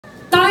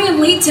Sorry I'm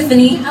late,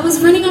 Tiffany. I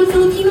was running on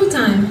Filipino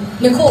time.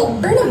 Nicole,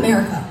 we're in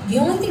America. The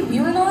only thing we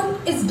run on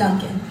is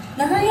Duncan.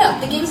 Now hurry up,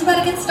 the game's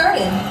about to get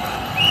started.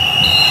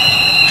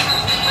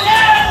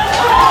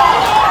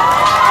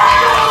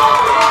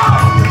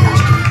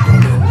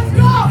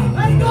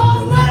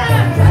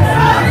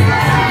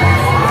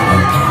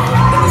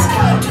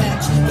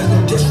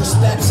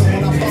 Disrespect, so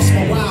when I bust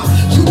my wow,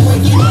 you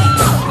break it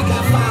up. We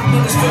got 5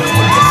 minutes first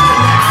to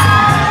disconnect.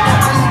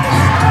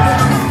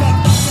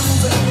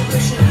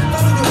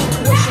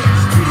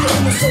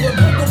 So we're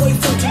broke away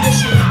from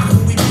tradition. Who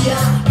we be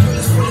at?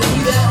 Girls, where we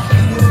be at?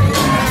 We wanna be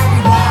out,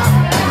 we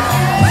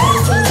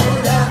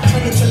out.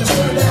 Turn it till it's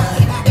word out.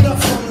 Back it up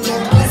from the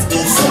Lord, let's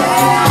get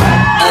started.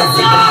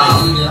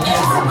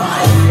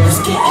 Everybody, let's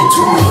get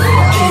into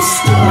it. Get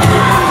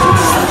started.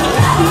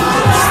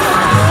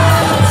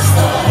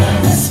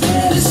 Let's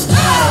get it started. Let's get it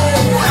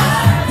started.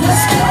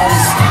 Let's get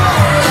it started.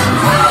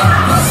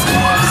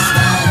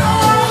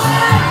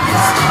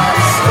 Let's get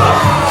it started.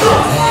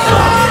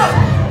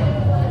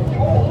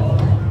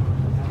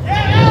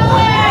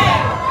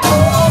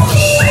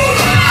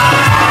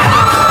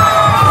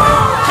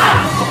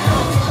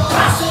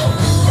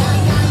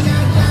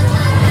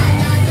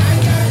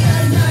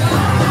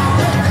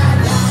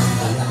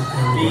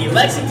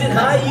 Lexington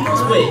High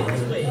Eagles win.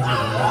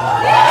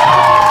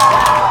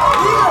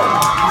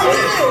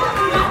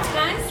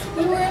 Guys,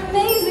 you were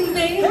amazing,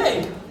 babe.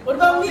 Hey, what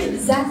about me?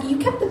 Zach, you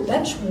kept the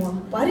bench warm.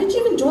 Why did you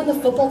even join the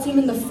football team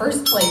in the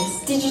first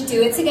place? Did you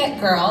do it to get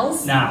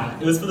girls? Nah,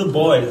 it was for the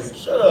boys.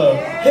 Shut up.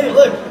 Hey,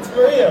 look, it's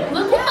Maria.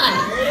 Look on.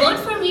 Vote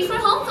for me for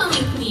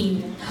homecoming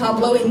queen.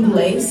 Hablo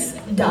Inglés?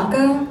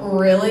 DACA?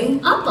 Really?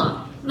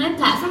 Opo, my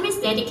platform is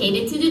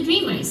dedicated to the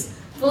dreamers.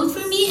 Vote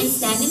for me and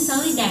stand in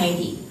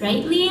solidarity.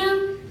 Right,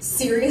 Liam?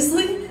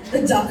 Seriously? The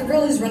DACA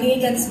girl is running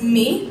against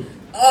me?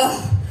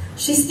 Ugh.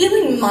 She's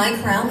stealing my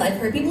crown. I've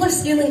heard people are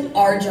stealing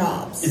our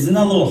jobs. Isn't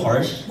that a little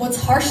harsh? What's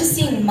harsh is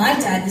seeing my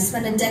dad, who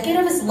spent a decade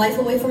of his life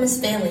away from his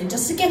family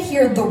just to get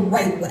here the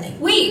right way.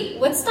 Wait,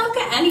 what's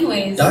DACA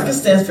anyways? DACA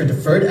stands for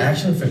Deferred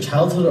Action for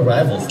Childhood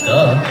Arrivals,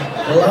 duh.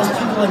 It allows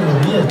people like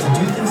Maria to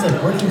do things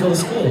like work and go to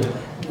school,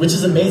 which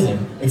is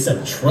amazing,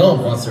 except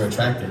Trump wants to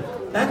retract it.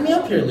 Back me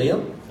up here,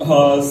 Liam.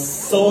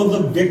 So the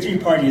victory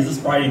party is this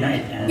Friday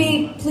night, and...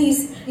 Babe,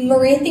 please.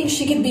 Maria thinks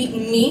she could beat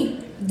me.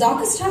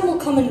 DACA's time will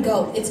come and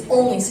go. It's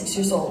only 6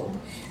 years old.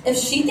 If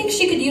she thinks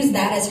she could use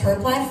that as her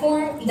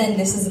platform, then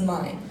this is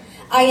mine.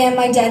 I am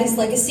my daddy's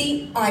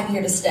legacy. I'm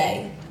here to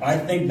stay. I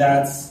think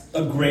that's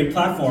a great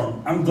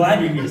platform. I'm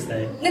glad you're here to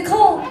stay.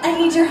 Nicole, I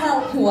need your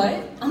help. What?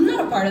 I'm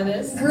not a part of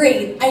this.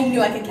 Great. I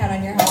knew I could count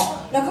on your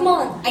help. Now come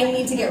on. I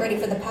need to get ready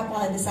for the pep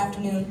rally this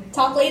afternoon.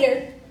 Talk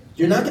later.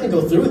 You're not gonna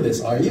go through with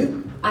this, are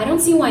you? I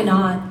don't see why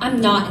not. I'm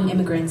not an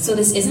immigrant, so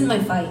this isn't my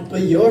fight.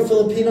 But you're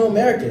Filipino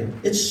American.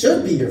 It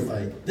should be your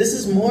fight. This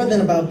is more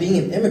than about being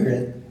an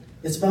immigrant.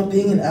 It's about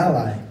being an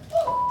ally.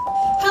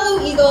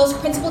 Hello, Eagles.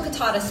 Principal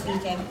Catada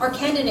speaking. Our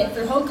candidate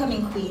for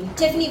homecoming queen,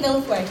 Tiffany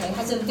Villafuerte,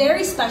 has a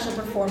very special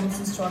performance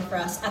in store for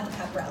us at the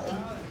pep rally.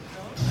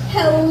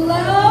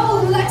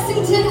 Hello,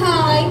 Lexington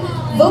High.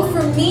 Vote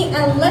for me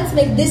and let's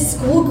make this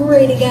school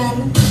great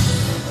again.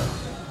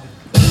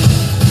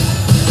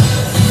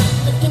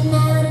 Looking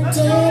out a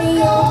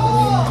dirty old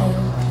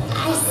window,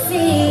 I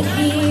sit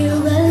here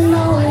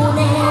alone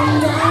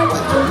and I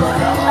wonder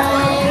why.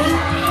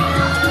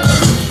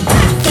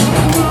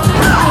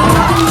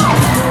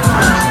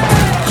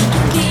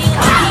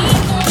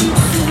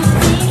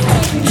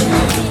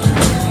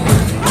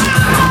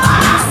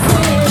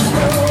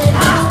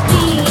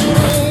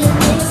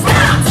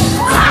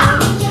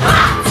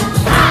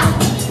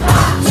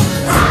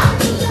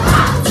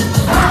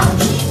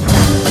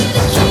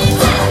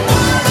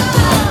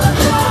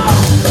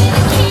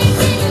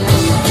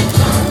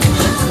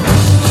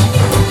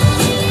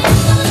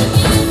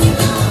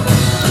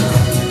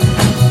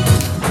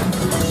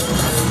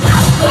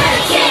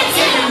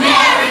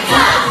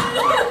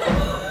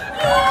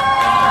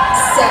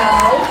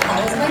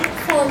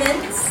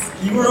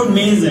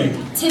 Amazing.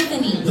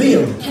 Tiffany.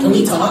 Liam, can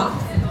we talk?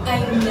 I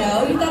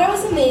know you thought I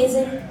was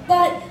amazing,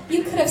 but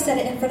you could have said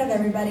it in front of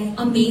everybody.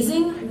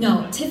 Amazing?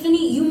 No.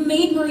 Tiffany, you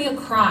made Maria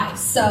cry.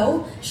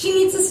 So, she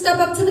needs to step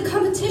up to the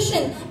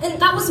competition. And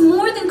that was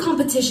more than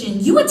competition.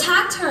 You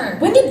attacked her.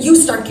 When did you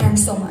start caring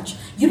so much?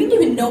 You didn't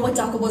even know what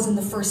DACA was in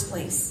the first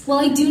place. Well,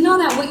 I do know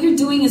that what you're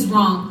doing is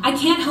wrong. I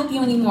can't help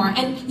you anymore,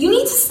 and you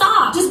need to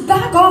stop. Just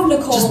back off,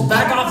 Nicole. Just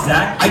back off,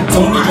 Zach. I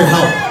don't need your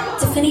help.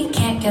 Tiffany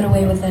can't get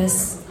away with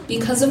this.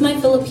 Because of my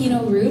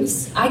Filipino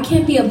roots, I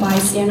can't be a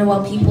bystander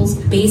while people's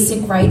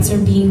basic rights are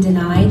being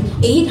denied.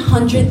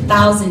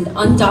 800,000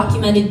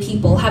 undocumented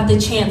people have the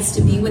chance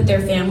to be with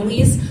their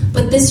families,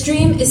 but this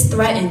dream is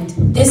threatened.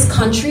 This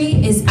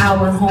country is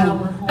our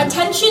home.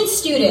 Attention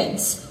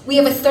students, we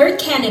have a third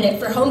candidate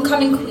for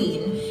homecoming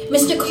queen,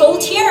 Miss Nicole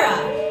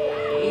Tierra.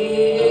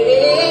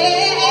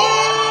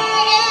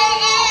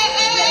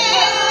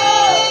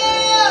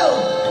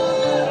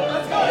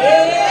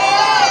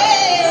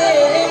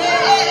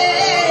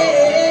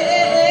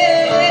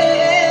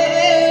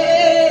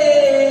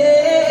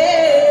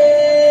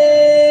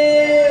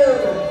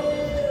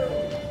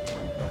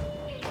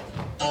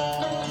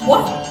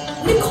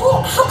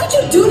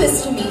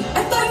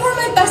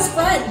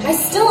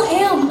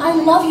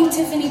 love you,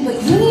 Tiffany,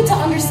 but you need to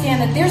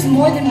understand that there's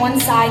more than one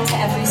side to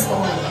every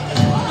story.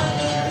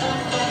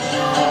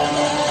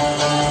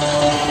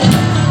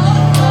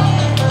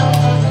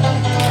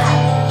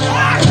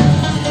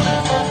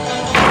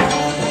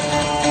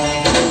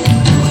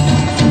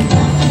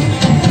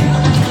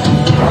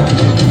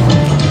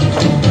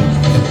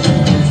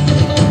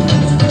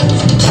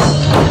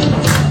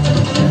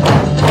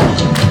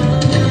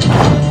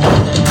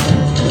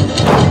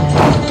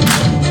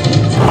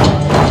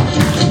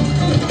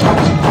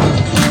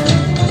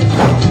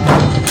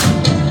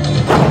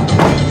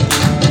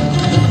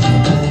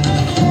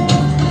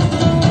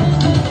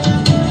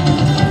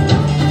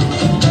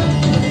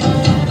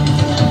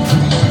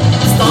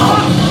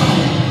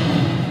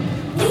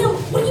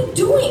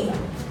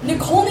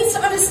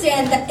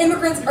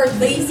 Immigrants are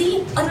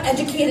lazy,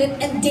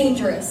 uneducated, and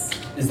dangerous.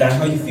 Is that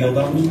how you feel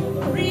about me?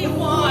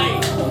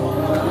 Rewind! So,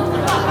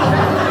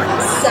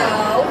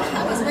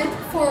 how was my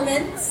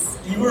performance?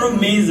 You were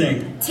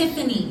amazing.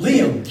 Tiffany.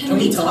 Liam, can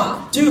we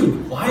talk?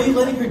 Dude, why are you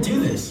letting her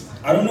do this?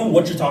 I don't know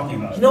what you're talking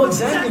about. You know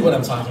exactly what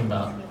I'm talking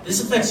about.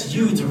 This affects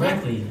you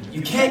directly.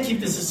 You can't keep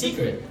this a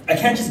secret. I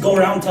can't just go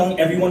around telling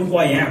everyone who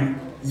I am.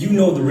 You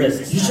know the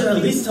risks. You should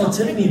at least tell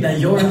Tiffany that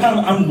you're...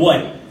 I'm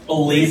what? A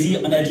lazy,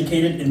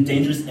 uneducated, and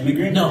dangerous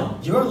immigrant? No,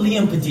 you're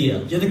Liam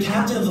Padilla. You're the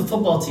captain of the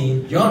football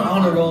team. You're on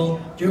honor roll.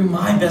 You're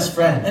my best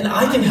friend. And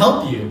I can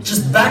help you.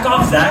 Just back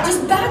off, Zach.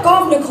 Just back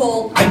off,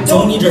 Nicole. I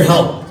don't need your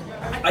help.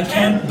 I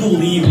can't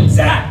believe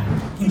Zach.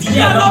 I'm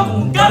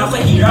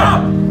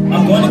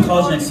going to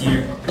college next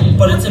year,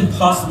 but it's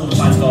impossible to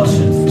find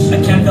scholarships.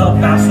 I can't fill out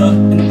FAFSA,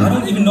 and I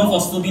don't even know if I'll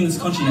still be in this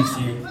country next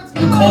year.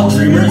 We're called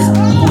dreamers,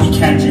 but we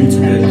can't dream too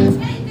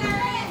big.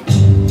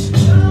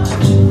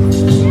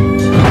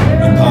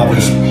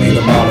 Impoverished, they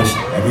demolished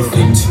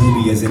everything to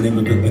me as an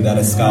immigrant without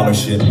a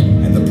scholarship.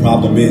 And the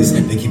problem is,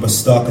 they keep us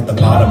stuck at the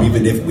bottom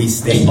even if we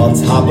stay on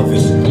top of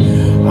it.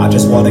 I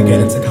just want to get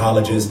into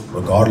colleges,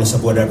 regardless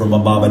of whatever my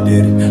mama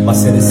did. My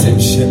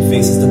citizenship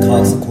faces the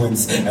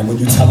consequence, and when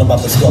you tell them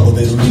about the struggle,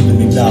 they don't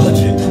even acknowledge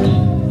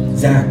it.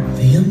 Zach,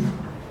 Liam,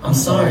 I'm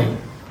sorry.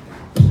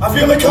 I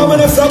feel it coming,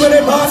 I'm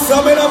summoning my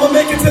summit. I'ma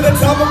make it to the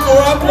top before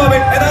I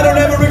plummet. And I don't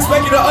ever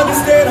expect you to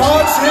understand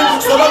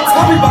hardship, so don't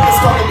tell me about the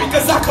struggle,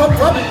 because I come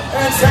from it.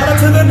 And shout out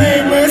to the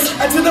nameless,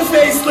 and to the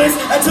faceless,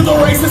 and to the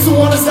racists who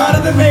on the side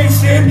of the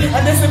nation.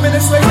 And this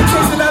administration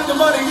chasing after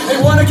money, they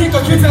wanna kick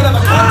our kids out of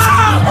the country.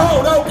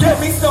 Oh, don't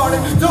get me started,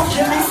 don't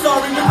get me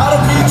started. I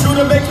don't need you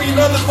to make me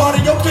another part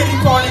of your kitty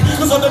party,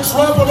 cause under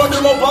Trump or under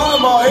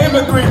Obama,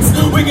 immigrants,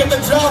 we get the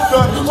job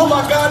done. Oh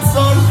my God,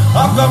 son,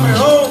 I'm coming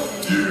home.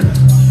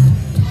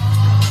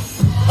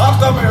 I'm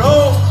coming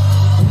home.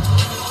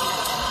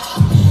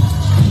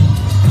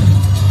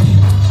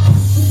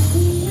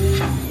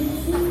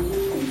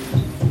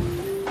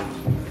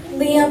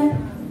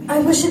 Liam, I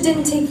wish it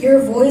didn't take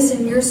your voice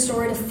and your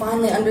story to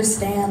finally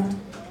understand.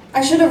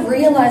 I should have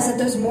realized that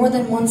there's more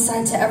than one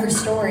side to every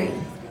story.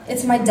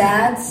 It's my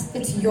dad's,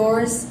 it's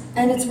yours,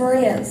 and it's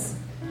Maria's.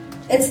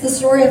 It's the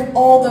story of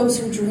all those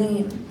who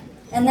dream.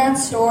 And that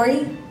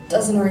story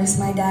doesn't erase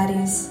my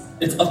daddy's.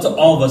 It's up to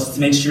all of us to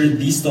make sure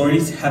these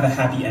stories have a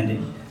happy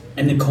ending.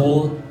 And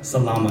Nicole,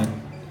 salamat.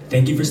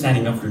 Thank you for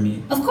standing up for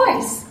me. Of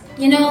course.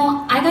 You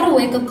know, I got a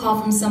wake-up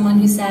call from someone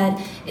who said,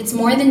 it's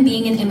more than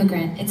being an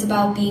immigrant, it's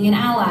about being an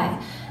ally.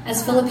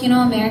 As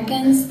Filipino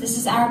Americans, this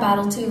is our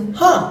battle too.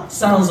 Huh,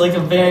 sounds like a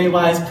very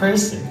wise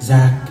person.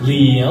 Zach,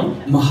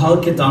 Liam, mahal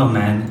kita,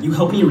 man. You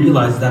helped me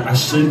realize that I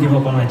shouldn't give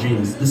up on my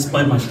dreams,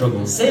 despite my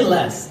struggles. say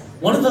less.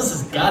 One of us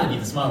has got to be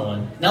the smart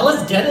one. Now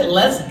let's get it,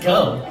 let's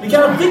go. We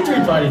got a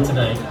victory party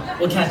tonight.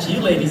 We'll catch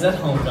you ladies at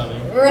homecoming.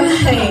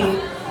 Right,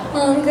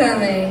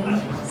 homecoming.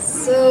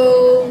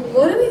 So,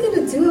 what are we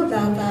gonna do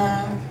about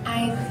that?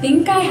 I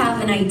think I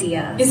have an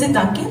idea. Is it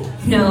Duncan?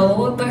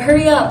 No, but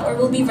hurry up or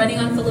we'll be running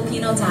on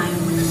Filipino time.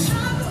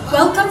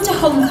 Welcome to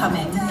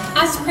homecoming.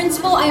 As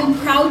principal, I am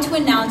proud to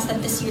announce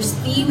that this year's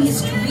theme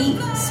is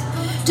dreams.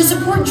 To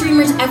support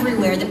dreamers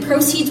everywhere, the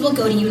proceeds will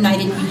go to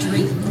United We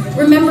Dream.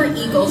 Remember,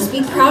 Eagles,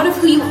 be proud of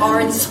who you are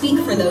and speak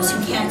for those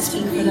who can't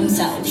speak for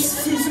themselves.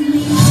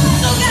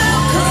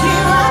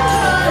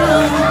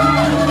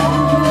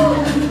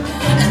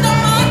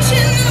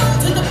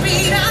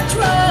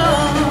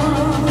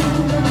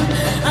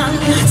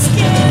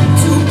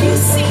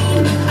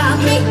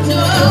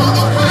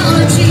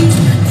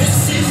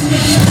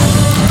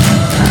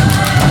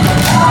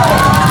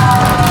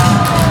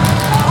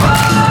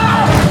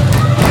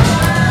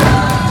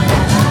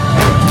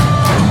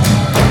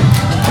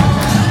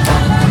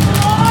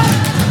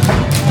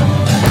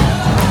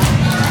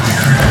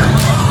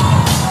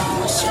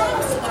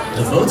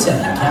 The votes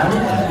have been counted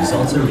and the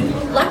results are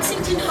in.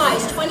 Lexington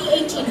High's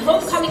 2018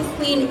 homecoming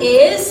queen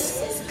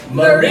is...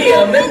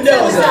 Maria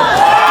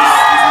Mendoza!